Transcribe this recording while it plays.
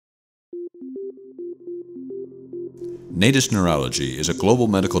Natus Neurology is a global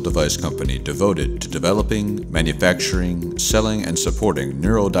medical device company devoted to developing, manufacturing, selling, and supporting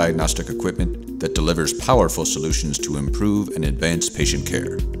neurodiagnostic equipment that delivers powerful solutions to improve and advance patient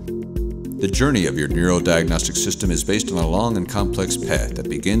care. The journey of your neurodiagnostic system is based on a long and complex path that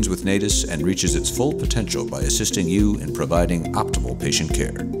begins with Natus and reaches its full potential by assisting you in providing optimal patient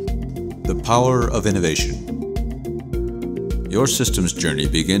care. The power of innovation. Your system's journey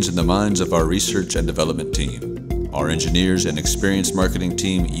begins in the minds of our research and development team. Our engineers and experienced marketing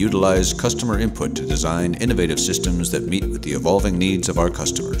team utilize customer input to design innovative systems that meet with the evolving needs of our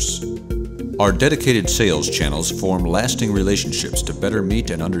customers. Our dedicated sales channels form lasting relationships to better meet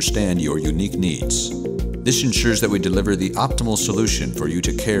and understand your unique needs. This ensures that we deliver the optimal solution for you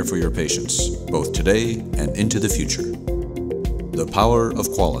to care for your patients, both today and into the future. The power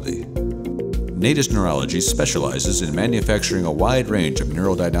of quality. Natus Neurology specializes in manufacturing a wide range of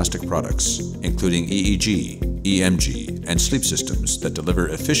neurodiagnostic products, including EEG, EMG, and sleep systems that deliver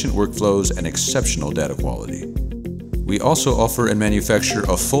efficient workflows and exceptional data quality. We also offer and manufacture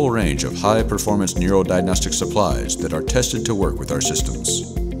a full range of high-performance neurodiagnostic supplies that are tested to work with our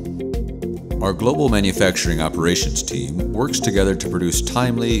systems. Our global manufacturing operations team works together to produce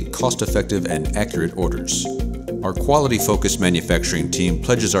timely, cost-effective, and accurate orders. Our quality-focused manufacturing team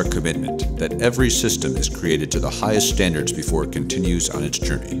pledges our commitment that every system is created to the highest standards before it continues on its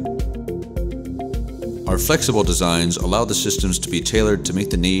journey. Our flexible designs allow the systems to be tailored to meet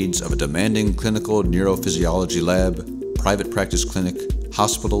the needs of a demanding clinical neurophysiology lab, private practice clinic,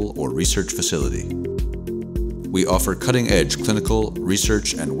 hospital, or research facility. We offer cutting-edge clinical,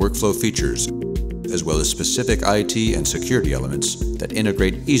 research, and workflow features, as well as specific IT and security elements that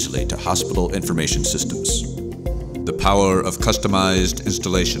integrate easily to hospital information systems. The power of customized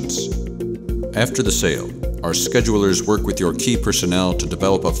installations. After the sale, our schedulers work with your key personnel to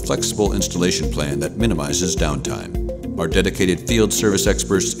develop a flexible installation plan that minimizes downtime. Our dedicated field service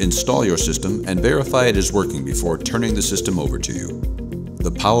experts install your system and verify it is working before turning the system over to you. The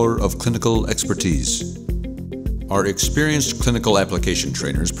power of clinical expertise. Our experienced clinical application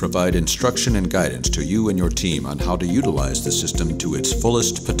trainers provide instruction and guidance to you and your team on how to utilize the system to its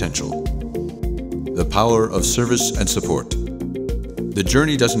fullest potential. The power of service and support. The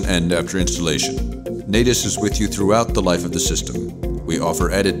journey doesn't end after installation. Natus is with you throughout the life of the system. We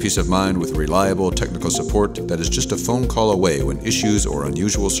offer added peace of mind with reliable technical support that is just a phone call away when issues or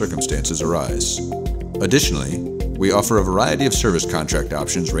unusual circumstances arise. Additionally, we offer a variety of service contract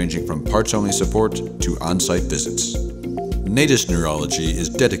options ranging from parts-only support to on-site visits. Natus Neurology is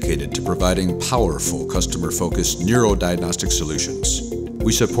dedicated to providing powerful customer-focused neurodiagnostic solutions.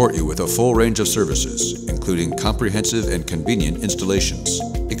 We support you with a full range of services, including comprehensive and convenient installations,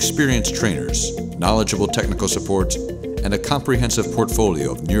 experienced trainers, knowledgeable technical support, and a comprehensive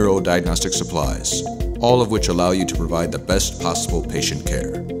portfolio of neurodiagnostic supplies, all of which allow you to provide the best possible patient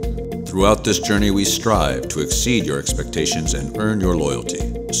care. Throughout this journey, we strive to exceed your expectations and earn your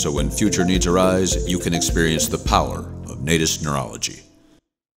loyalty, so when future needs arise, you can experience the power of Natus Neurology.